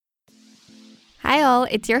Hi, all.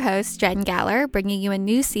 It's your host, Jen Galler, bringing you a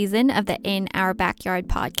new season of the In Our Backyard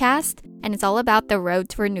podcast, and it's all about the road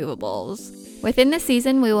to renewables. Within the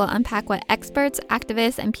season, we will unpack what experts,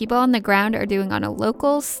 activists, and people on the ground are doing on a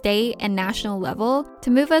local, state, and national level to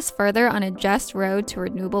move us further on a just road to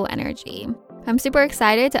renewable energy. I'm super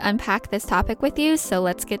excited to unpack this topic with you, so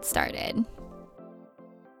let's get started.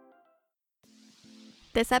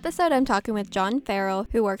 This episode, I'm talking with John Farrell,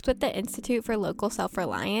 who works with the Institute for Local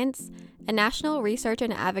Self-Reliance, a national research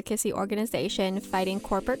and advocacy organization fighting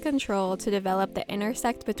corporate control to develop the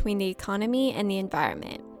intersect between the economy and the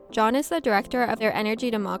environment. John is the director of their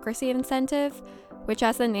Energy Democracy Incentive, which,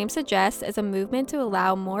 as the name suggests, is a movement to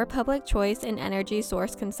allow more public choice in energy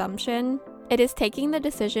source consumption. It is taking the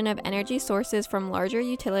decision of energy sources from larger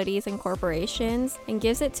utilities and corporations and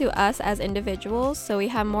gives it to us as individuals so we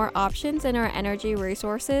have more options in our energy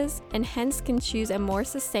resources and hence can choose a more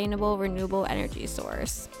sustainable renewable energy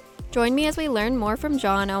source. Join me as we learn more from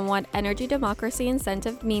John on what Energy Democracy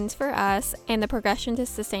Incentive means for us and the progression to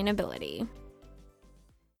sustainability.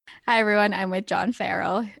 Hi, everyone. I'm with John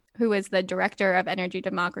Farrell, who is the director of Energy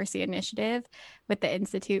Democracy Initiative with the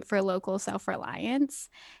Institute for Local Self-Reliance.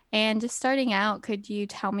 And just starting out, could you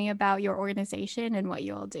tell me about your organization and what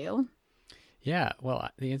you all do? Yeah, well,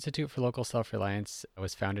 the Institute for Local Self-Reliance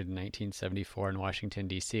was founded in 1974 in Washington,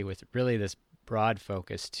 D.C., with really this broad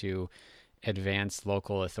focus to advance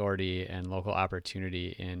local authority and local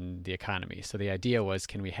opportunity in the economy. So the idea was,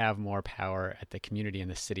 can we have more power at the community and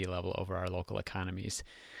the city level over our local economies?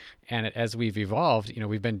 And as we've evolved,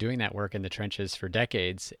 we've been doing that work in the trenches for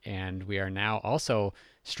decades, and we are now also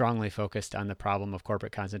strongly focused on the problem of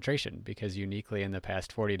corporate concentration, because uniquely in the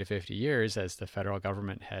past 40 to 50 years, as the federal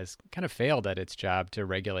government has kind of failed at its job to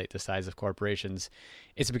regulate the size of corporations,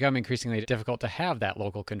 it's become increasingly difficult to have that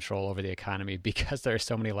local control over the economy because there are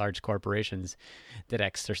so many large corporations that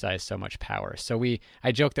exercise so much power. So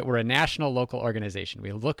I joke that we're a national local organization.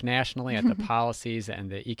 We look nationally at the policies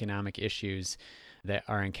and the economic issues that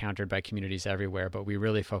are encountered by communities everywhere, but we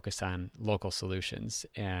really focus on local solutions.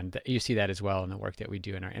 And you see that as well in the work that we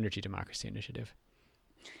do in our Energy Democracy Initiative.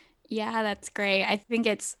 Yeah, that's great. I think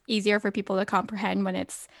it's easier for people to comprehend when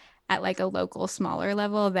it's at like a local, smaller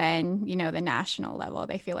level than, the national level.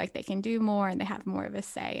 They feel like they can do more and they have more of a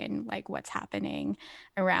say in like what's happening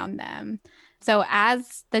around them. So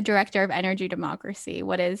as the director of Energy Democracy,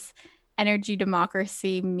 what does energy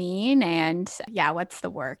democracy mean? And what's the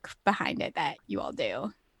work behind it that you all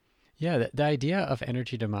do? Yeah, the idea of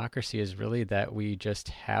energy democracy is really that we just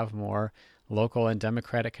have more local and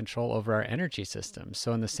democratic control over our energy system.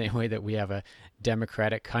 So in the same way that we have a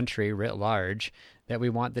democratic country writ large, that we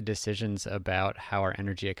want the decisions about how our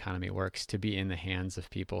energy economy works to be in the hands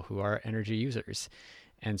of people who are energy users.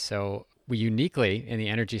 And so we uniquely in the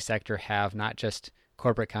energy sector have not just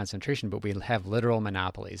corporate concentration, but we have literal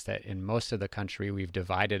monopolies that in most of the country we've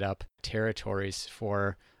divided up territories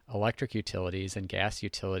for electric utilities and gas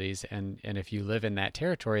utilities. And if you live in that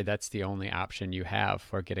territory, that's the only option you have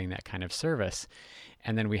for getting that kind of service.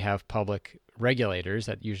 And then we have public regulators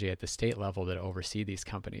that usually at the state level that oversee these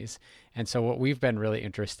companies. And so what we've been really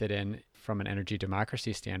interested in from an energy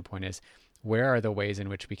democracy standpoint is where are the ways in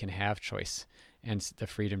which we can have choice and the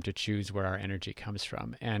freedom to choose where our energy comes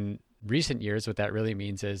from. And recent years, what that really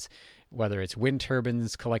means is whether it's wind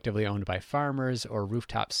turbines collectively owned by farmers or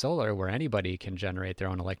rooftop solar where anybody can generate their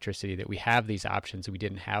own electricity, that we have these options we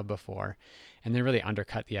didn't have before, and then really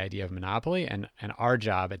undercut the idea of monopoly. And our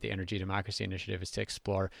job at the Energy Democracy Initiative is to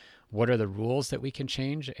explore what are the rules that we can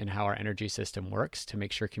change in how our energy system works to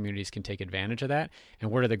make sure communities can take advantage of that, and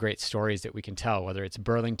what are the great stories that we can tell, whether it's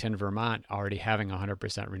Burlington, Vermont already having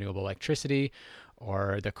 100% renewable electricity,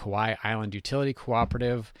 or the Kauai Island Utility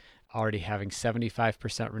Cooperative already having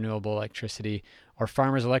 75% renewable electricity, or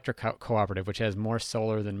Farmers Electric Cooperative, which has more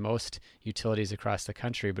solar than most utilities across the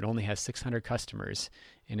country, but only has 600 customers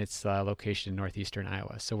in its location in northeastern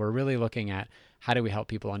Iowa. So we're really looking at how do we help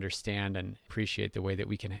people understand and appreciate the way that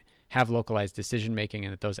we can have localized decision making,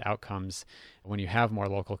 and that those outcomes, when you have more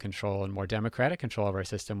local control and more democratic control of our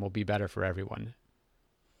system, will be better for everyone.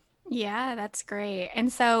 Yeah, that's great.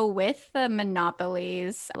 And so with the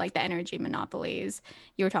monopolies, like the energy monopolies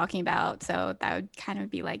you were talking about, so that would kind of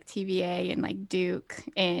be like TVA and like Duke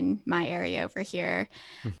in my area over here.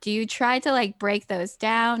 Do you try to like break those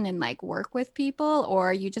down and like work with people,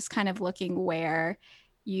 or are you just kind of looking where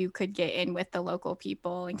you could get in with the local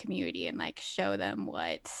people and community and like show them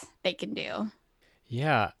what they can do?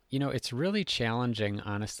 Yeah, it's really challenging,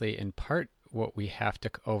 honestly. In part, what we have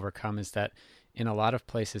to overcome is that in a lot of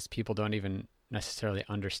places, people don't even necessarily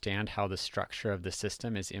understand how the structure of the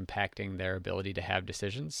system is impacting their ability to have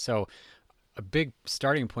decisions. So a big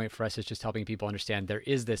starting point for us is just helping people understand there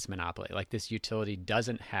is this monopoly. Like, this utility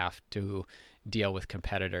doesn't have to deal with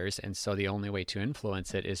competitors. And so the only way to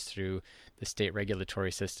influence it is through the state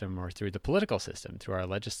regulatory system or through the political system, through our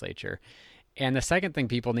legislature. And the second thing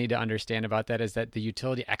people need to understand about that is that the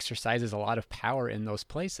utility exercises a lot of power in those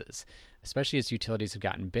places, especially as utilities have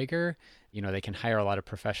gotten bigger. They can hire a lot of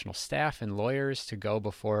professional staff and lawyers to go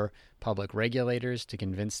before public regulators to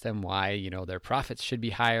convince them why, their profits should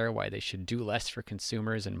be higher, why they should do less for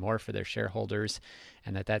consumers and more for their shareholders,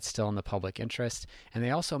 and that that's still in the public interest. And they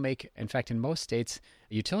also make, in fact, in most states,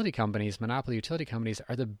 utility companies, monopoly utility companies,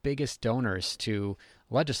 are the biggest donors to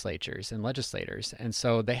legislatures and legislators. And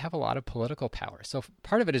so they have a lot of political power. So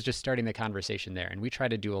part of it is just starting the conversation there. And we try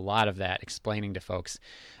to do a lot of that, explaining to folks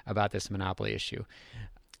about this monopoly issue.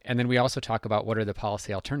 And then we also talk about what are the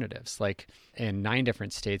policy alternatives. Like, in 9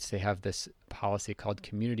 different states, they have this policy called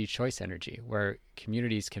community choice energy, where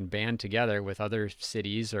communities can band together with other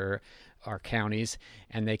cities or counties,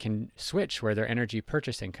 and they can switch where their energy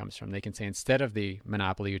purchasing comes from. They can say, instead of the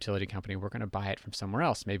monopoly utility company, we're going to buy it from somewhere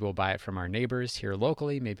else. Maybe we'll buy it from our neighbors here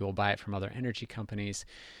locally. Maybe we'll buy it from other energy companies,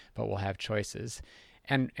 but we'll have choices.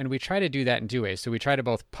 And we try to do that in 2 ways. So we try to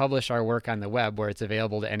both publish our work on the web where it's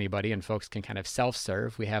available to anybody and folks can kind of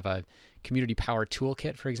self-serve. We have a community power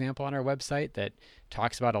toolkit, for example, on our website that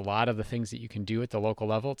talks about a lot of the things that you can do at the local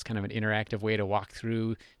level. It's kind of an interactive way to walk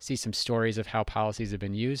through, see some stories of how policies have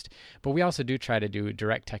been used. But we also do try to do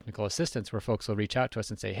direct technical assistance where folks will reach out to us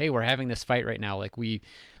and say, hey, we're having this fight right now. Like, the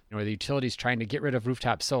utility's trying to get rid of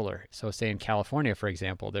rooftop solar. So say in California, for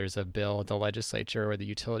example, there's a bill at the legislature where the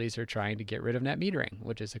utilities are trying to get rid of net metering,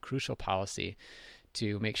 which is a crucial policy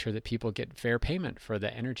to make sure that people get fair payment for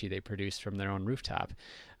the energy they produce from their own rooftop.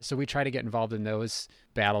 So we try to get involved in those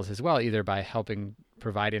battles as well, either by helping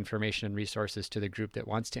provide information and resources to the group that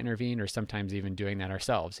wants to intervene, or sometimes even doing that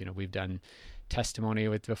ourselves. We've done testimony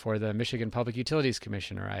before the Michigan Public Utilities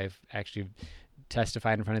Commission, or I've actually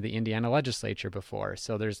testified in front of the Indiana legislature before.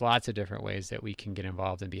 So there's lots of different ways that we can get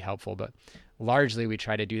involved and be helpful, but largely we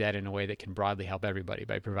try to do that in a way that can broadly help everybody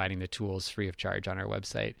by providing the tools free of charge on our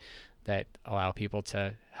website that allow people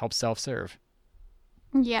to help self-serve.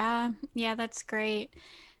 Yeah, that's great.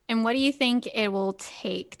 And what do you think it will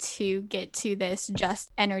take to get to this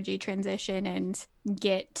just energy transition and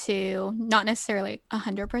get to not necessarily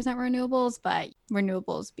 100% renewables, but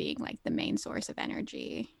renewables being like the main source of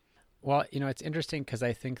energy? Well, it's interesting because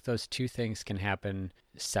I think those two things can happen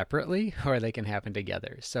separately or they can happen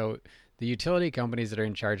together. So the utility companies that are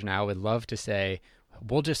in charge now would love to say,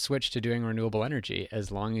 we'll just switch to doing renewable energy as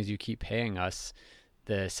long as you keep paying us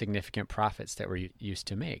the significant profits that we're used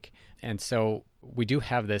to make. And so we do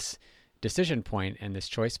have this decision point and this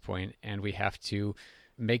choice point, and we have to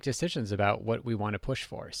make decisions about what we want to push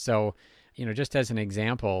for. So, just as an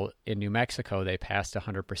example, in New Mexico, they passed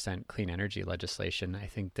 100% clean energy legislation. I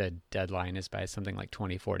think the deadline is by something like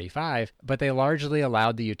 2045, but they largely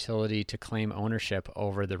allowed the utility to claim ownership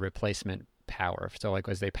over the replacement power. So like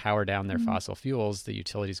as they power down their fossil fuels, the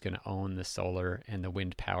utility is going to own the solar and the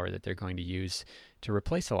wind power that they're going to use to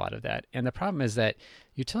replace a lot of that. And the problem is that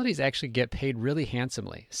utilities actually get paid really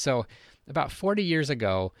handsomely. So about 40 years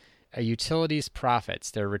ago, a utility's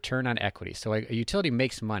profits, their return on equity. So a utility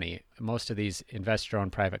makes money. Most of these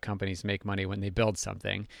investor-owned private companies make money when they build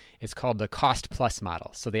something. It's called the cost plus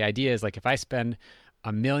model. So the idea is like if I spend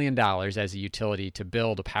 $1 million as a utility to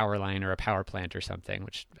build a power line or a power plant or something,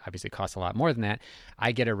 which obviously costs a lot more than that,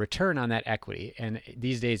 I get a return on that equity. And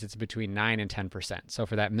these days it's between 9 and 10%. So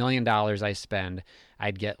for that $1 million I spend,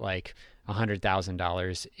 I'd get like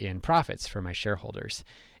 $100,000 in profits for my shareholders.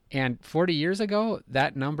 And 40 years ago,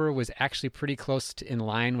 that number was actually pretty close to in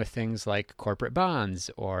line with things like corporate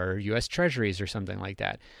bonds or U.S. treasuries or something like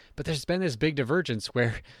that. But there's been this big divergence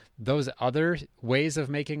where those other ways of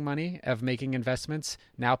making money, of making investments,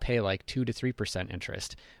 now pay like 2 to 3%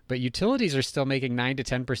 interest. But utilities are still making 9 to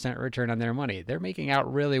 10% return on their money. They're making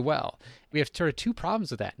out really well. We have sort of two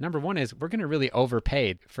problems with that. Number one is we're going to really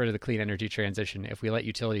overpay for the clean energy transition if we let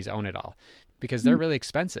utilities own it all, because they're really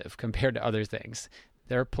expensive compared to other things.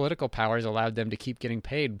 Their political powers allowed them to keep getting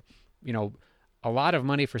paid, a lot of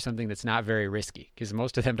money for something that's not very risky, because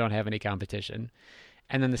most of them don't have any competition.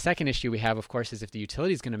 And then the second issue we have, of course, is if the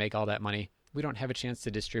utility is going to make all that money, we don't have a chance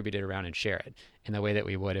to distribute it around and share it in the way that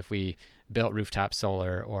we would if we built rooftop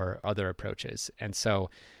solar or other approaches. And so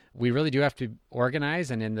we really do have to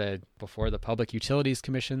organize, and before the public utilities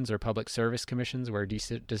commissions or public service commissions where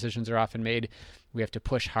decisions are often made, we have to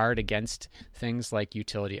push hard against things like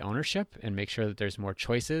utility ownership and make sure that there's more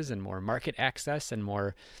choices and more market access and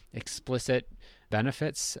more explicit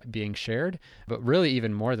benefits being shared. But really,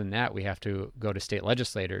 even more than that, we have to go to state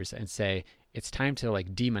legislators and say, it's time to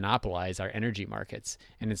like demonopolize our energy markets.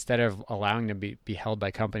 And instead of allowing them to be held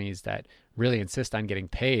by companies that really insist on getting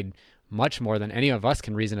paid much more than any of us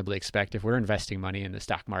can reasonably expect if we're investing money in the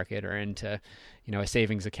stock market or into, a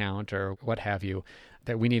savings account or what have you,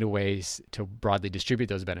 that we need ways to broadly distribute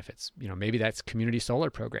those benefits. Maybe that's community solar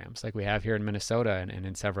programs like we have here in Minnesota and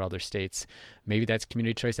in several other states. Maybe that's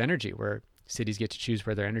community choice energy where cities get to choose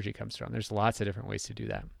where their energy comes from. There's lots of different ways to do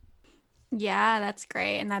that. Yeah, that's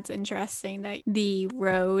great. And that's interesting that the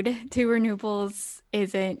road to renewables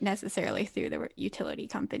isn't necessarily through the utility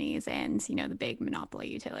companies and, the big monopoly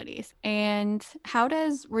utilities. And how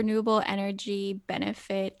does renewable energy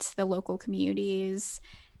benefit the local communities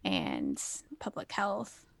and public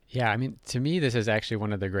health? Yeah, I mean, to me, this is actually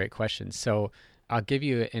one of the great questions. So I'll give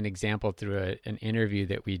you an example through an interview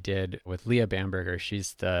that we did with Leah Bamberger.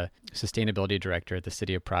 She's the sustainability director at the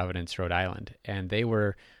city of Providence, Rhode Island. And they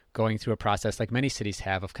were going through a process like many cities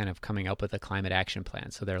have of kind of coming up with a climate action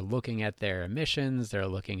plan. So they're looking at their emissions, they're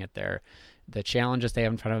looking at the challenges they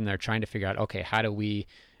have in front of them. They're trying to figure out, okay, how do we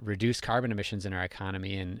reduce carbon emissions in our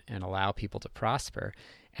economy and allow people to prosper?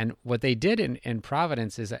 And what they did in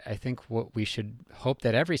Providence is, I think, what we should hope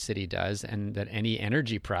that every city does and that any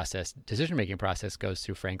energy process, decision-making process goes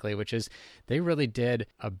through, frankly, which is they really did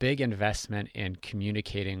a big investment in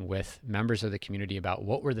communicating with members of the community about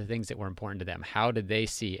what were the things that were important to them. How did they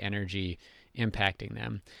see energy impacting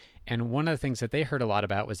them? And one of the things that they heard a lot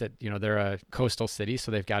about was that, they're a coastal city,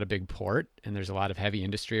 so they've got a big port and there's a lot of heavy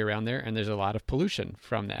industry around there and there's a lot of pollution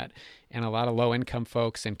from that. And a lot of low income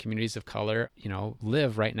folks and communities of color,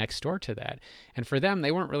 live right next door to that. And for them,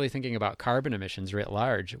 they weren't really thinking about carbon emissions writ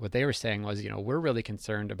large. What they were saying was, we're really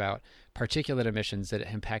concerned about particulate emissions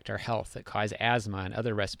that impact our health, that cause asthma and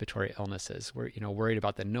other respiratory illnesses. We're, worried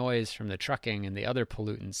about the noise from the trucking and the other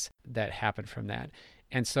pollutants that happen from that.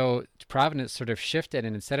 And so Providence sort of shifted,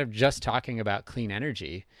 and instead of just talking about clean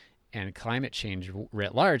energy and climate change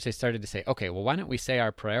writ large, they started to say, okay, well, why don't we say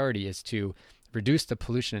our priority is to reduce the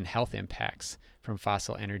pollution and health impacts from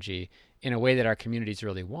fossil energy in a way that our communities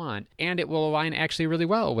really want, and it will align actually really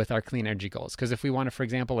well with our clean energy goals. Because if we want to, for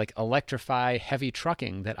example, like electrify heavy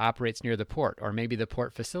trucking that operates near the port, or maybe the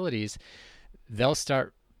port facilities, they'll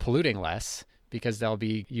start polluting less because they'll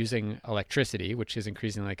be using electricity, which is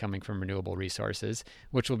increasingly coming from renewable resources,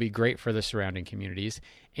 which will be great for the surrounding communities.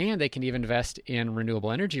 And they can even invest in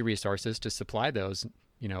renewable energy resources to supply those,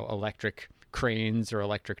 electric cranes or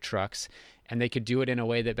electric trucks. And they could do it in a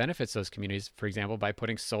way that benefits those communities, for example, by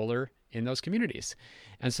putting solar in those communities.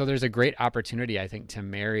 And so there's a great opportunity, I think, to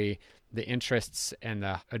marry the interests and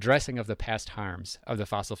the addressing of the past harms of the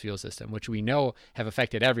fossil fuel system, which we know have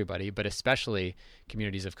affected everybody, but especially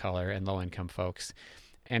communities of color and low-income folks.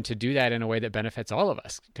 And to do that in a way that benefits all of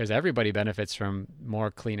us, because everybody benefits from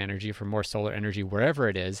more clean energy, from more solar energy, wherever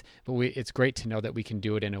it is. But it's great to know that we can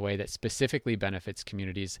do it in a way that specifically benefits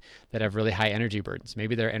communities that have really high energy burdens.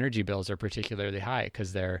 Maybe their energy bills are particularly high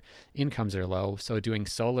because their incomes are low. So doing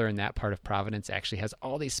solar in that part of Providence actually has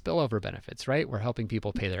all these spillover benefits, right? We're helping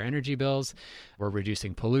people pay their energy bills, we're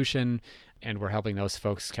reducing pollution, and we're helping those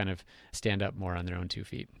folks kind of stand up more on their own 2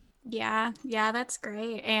 feet. Yeah, that's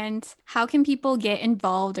great. And how can people get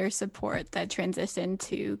involved or support the transition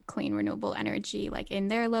to clean renewable energy, like in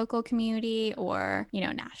their local community or,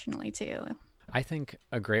 nationally too? I think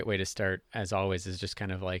a great way to start, as always, is just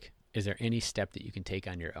kind of like, is there any step that you can take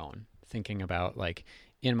on your own? Thinking about like,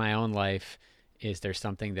 in my own life, is there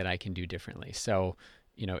something that I can do differently? So,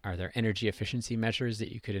 are there energy efficiency measures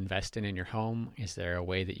that you could invest in your home? Is there a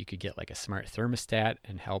way that you could get like a smart thermostat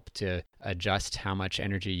and help to adjust how much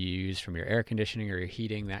energy you use from your air conditioning or your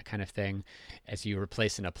heating, that kind of thing? As you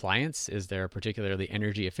replace an appliance, is there a particularly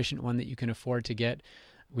energy efficient one that you can afford to get?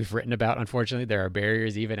 We've written about, unfortunately, there are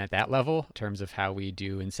barriers even at that level in terms of how we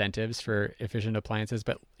do incentives for efficient appliances.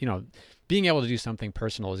 But, being able to do something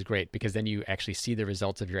personal is great because then you actually see the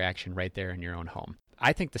results of your action right there in your own home.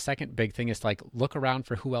 I think the second big thing is like look around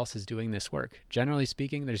for who else is doing this work. Generally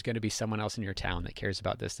speaking, there's going to be someone else in your town that cares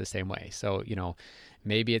about this the same way. So,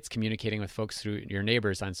 maybe it's communicating with folks through your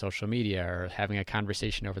neighbors on social media or having a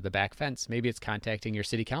conversation over the back fence. Maybe it's contacting your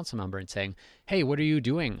city council member and saying, hey, what are you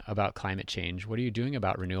doing about climate change? What are you doing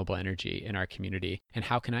about renewable energy in our community? And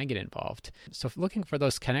how can I get involved? So looking for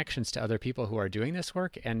those connections to other people who are doing this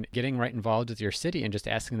work and getting right involved with your city and just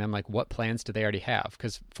asking them like, what plans do they already have?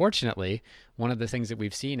 Because fortunately, one of the things that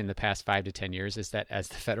we've seen in the past 5 to 10 years is that as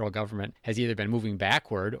the federal government has either been moving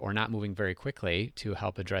backward or not moving very quickly to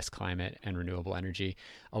help address climate and renewable energy, energy,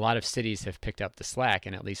 a lot of cities have picked up the slack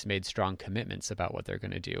and at least made strong commitments about what they're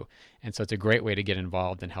going to do. And so it's a great way to get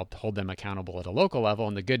involved and help hold them accountable at a local level.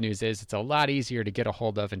 And the good news is it's a lot easier to get a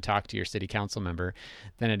hold of and talk to your city council member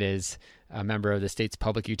than it is a member of the state's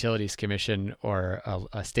Public Utilities Commission or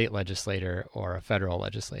a state legislator or a federal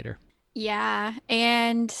legislator. Yeah.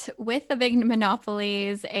 And with the big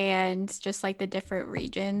monopolies and just like the different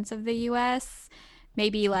regions of the US,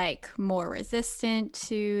 maybe like more resistant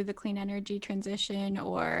to the clean energy transition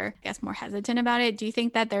or I guess more hesitant about it. Do you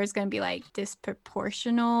think that there's going to be like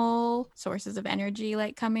disproportional sources of energy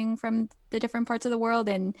like coming from the different parts of the world?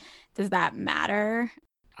 And does that matter?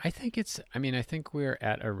 I think we're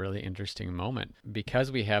at a really interesting moment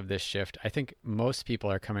because we have this shift. I think most people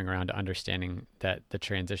are coming around to understanding that the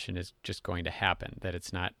transition is just going to happen, that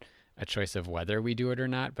it's not a choice of whether we do it or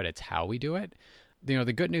not, but it's how we do it.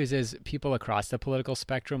 The good news is people across the political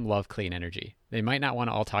spectrum love clean energy. They might not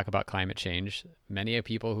want to all talk about climate change. Many of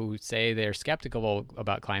people who say they're skeptical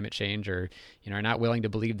about climate change or are not willing to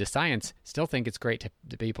believe the science still think it's great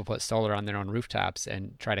to people put solar on their own rooftops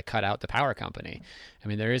and try to cut out the power company. I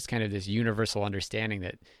mean, there is kind of this universal understanding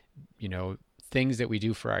that things that we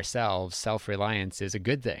do for ourselves, self-reliance, is a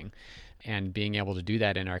good thing. And being able to do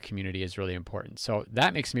that in our community is really important. So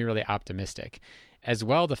that makes me really optimistic. As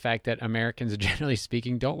well, the fact that Americans, generally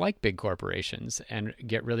speaking, don't like big corporations and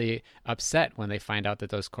get really upset when they find out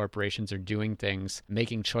that those corporations are doing things,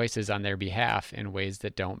 making choices on their behalf in ways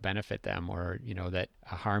that don't benefit them or, that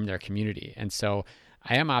harm their community. And so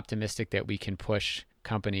I am optimistic that we can push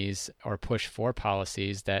companies or push for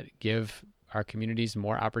policies that give our communities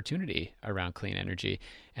more opportunity around clean energy.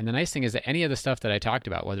 And the nice thing is that any of the stuff that I talked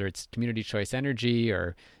about, whether it's community choice energy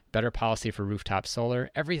or better policy for rooftop solar,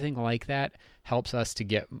 everything like that helps us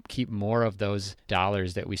to keep more of those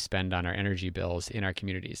dollars that we spend on our energy bills in our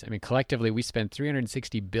communities. I mean, collectively, we spend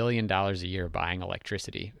 $360 billion a year buying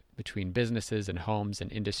electricity between businesses and homes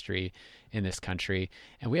and industry in this country.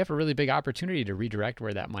 And we have a really big opportunity to redirect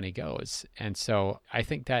where that money goes. And so I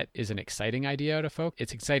think that is an exciting idea to folks.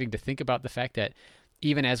 It's exciting to think about the fact that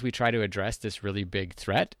even as we try to address this really big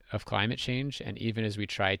threat of climate change, and even as we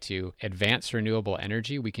try to advance renewable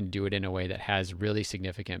energy, we can do it in a way that has really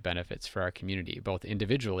significant benefits for our community, both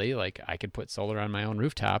individually, like I could put solar on my own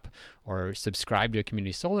rooftop or subscribe to a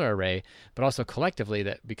community solar array, but also collectively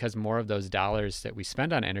that because more of those dollars that we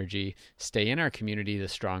spend on energy stay in our community, the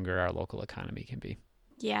stronger our local economy can be.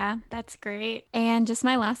 Yeah, that's great. And just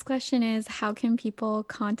my last question is, how can people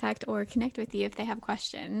contact or connect with you if they have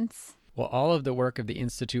questions? Well, all of the work of the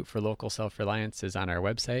Institute for Local Self-Reliance is on our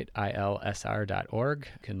website, ilsr.org.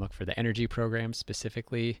 You can look for the energy program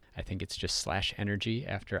specifically. I think it's just /energy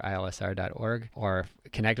after ilsr.org, or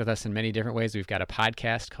connect with us in many different ways. We've got a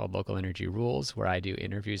podcast called Local Energy Rules, where I do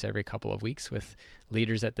interviews every couple of weeks with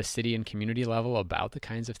leaders at the city and community level about the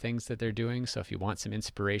kinds of things that they're doing. So if you want some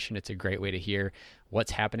inspiration, it's a great way to hear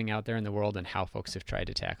what's happening out there in the world and how folks have tried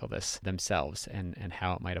to tackle this themselves and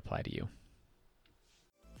how it might apply to you.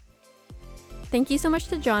 Thank you so much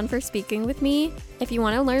to John for speaking with me. If you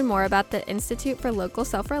want to learn more about the Institute for Local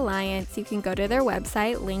Self-Reliance, you can go to their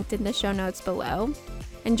website linked in the show notes below.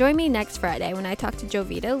 And join me next Friday when I talk to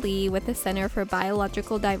Jovita Lee with the Center for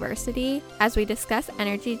Biological Diversity as we discuss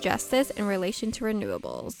energy justice in relation to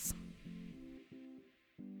renewables.